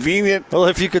a convenient? Well,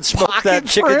 if you could smoke that pocket for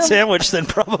chicken him? sandwich, then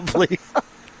probably.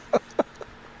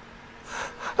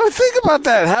 I mean, think about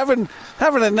that,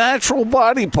 having a natural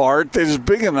body part that is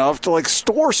big enough to, like,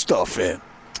 store stuff in.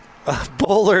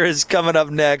 Bowler is coming up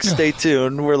next. Stay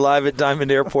tuned. We're live at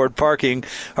Diamond Airport Parking.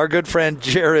 Our good friend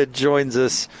Jared joins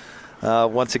us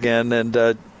once again.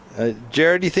 And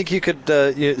Jared, do you think you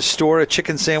could store a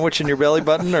chicken sandwich in your belly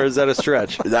button, or is that a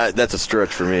stretch? That's a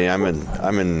stretch for me. I'm in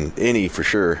innie for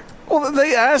sure. Well,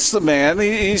 they asked the man.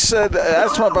 He said,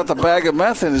 asked him about the bag of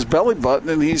meth in his belly button,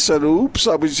 and he said, "Oops,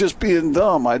 I was just being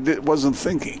dumb. Wasn't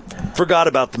thinking." Forgot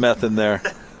about the meth in there.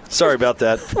 Sorry about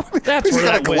that. He's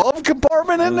got a glove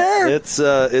compartment in there. It's.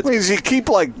 Does he keep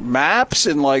like maps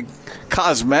and like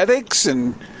cosmetics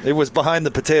and? It was behind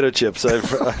the potato chips. I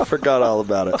forgot all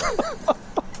about it.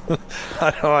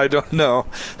 I don't know.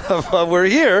 We're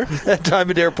here at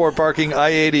Diamond Airport Parking,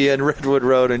 I-80 and Redwood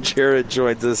Road, and Jared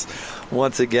joins us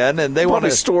once again. And they want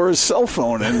to store his cell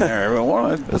phone in there.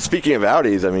 Speaking of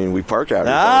Audis, I mean, we park Audis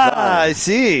all the time. I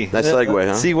see. Nice segue,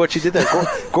 huh? See what you did there.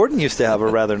 Gordon used to have a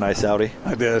rather nice Audi.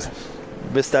 I did.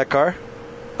 Missed that car?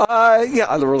 Yeah,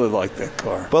 I really like that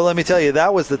car. But let me tell you,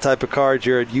 that was the type of car,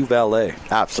 Jared, you valet.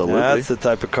 Absolutely. That's the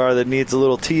type of car that needs a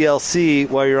little TLC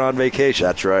while you're on vacation.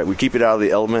 That's right. We keep it out of the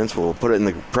elements. We'll put it in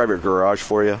the private garage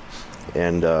for you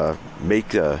and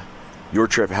make your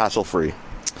trip hassle-free.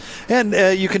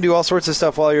 And you can do all sorts of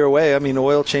stuff while you're away. I mean,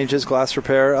 oil changes, glass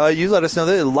repair. You let us know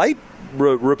that light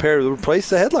repair,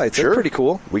 replace the headlights. Sure. That's pretty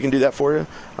cool. We can do that for you.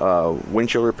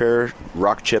 Windshield repair,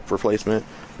 rock chip replacement.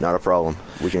 Not a problem.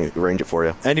 We can arrange it for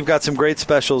you. And you've got some great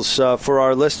specials for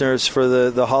our listeners for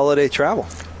the holiday travel.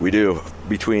 We do.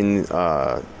 Between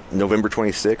November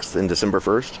 26th and December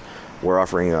 1st, we're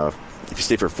offering, if you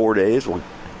stay for 4 days,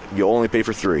 you'll only pay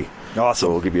for 3. Awesome.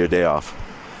 So we'll give you a day off.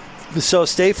 So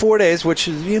stay 4 days, which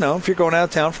is, if you're going out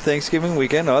of town for Thanksgiving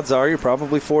weekend, odds are you're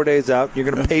probably 4 days out. You're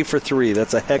going to pay for 3.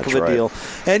 That's a heck of a deal.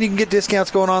 And you can get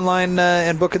discounts going online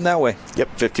and booking that way.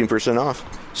 Yep, 15%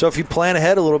 off. So if you plan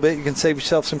ahead a little bit, you can save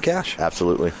yourself some cash.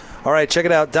 Absolutely. All right, check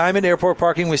it out. Diamond Airport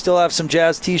Parking. We still have some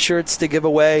Jazz T-shirts to give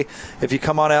away. If you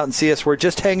come on out and see us, we're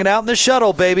just hanging out in the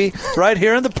shuttle, baby, right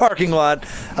here in the parking lot.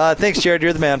 Thanks, Jared.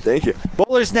 You're the man. Thank you.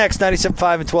 Bowler's next,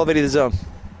 97.5 and 1280 The Zone.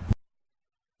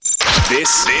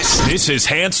 This is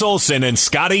Hans Olsen and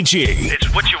Scotty G.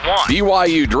 It's what you want.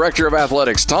 BYU Director of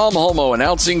Athletics Tom Holmoe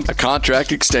announcing a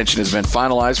contract extension has been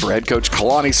finalized for head coach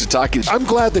Kalani Sitake. I'm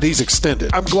glad that he's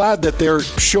extended. I'm glad that they're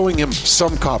showing him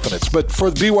some confidence. But for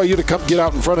BYU to come get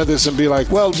out in front of this and be like,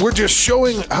 well, we're just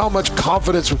showing how much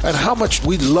confidence and how much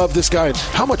we love this guy and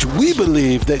how much we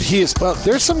believe that he is. Well,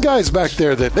 there's some guys back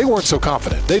there that they weren't so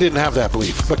confident. They didn't have that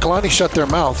belief. But Kalani shut their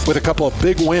mouth with a couple of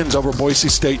big wins over Boise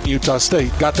State and Utah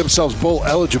State. Got themselves bowl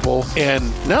eligible, and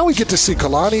now we get to see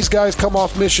Kalani's guys come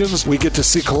off missions. We get to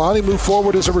see Kalani move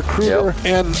forward as a recruiter,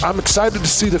 and I'm excited to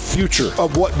see the future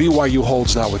of what BYU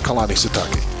holds now with Kalani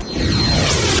Sitake.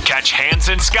 Catch Hans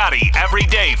and Scotty every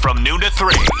day from noon to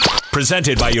 3.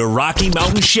 Presented by your Rocky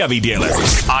Mountain Chevy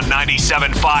dealers on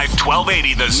 97.5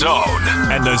 1280 The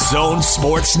Zone and The Zone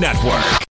Sports Network.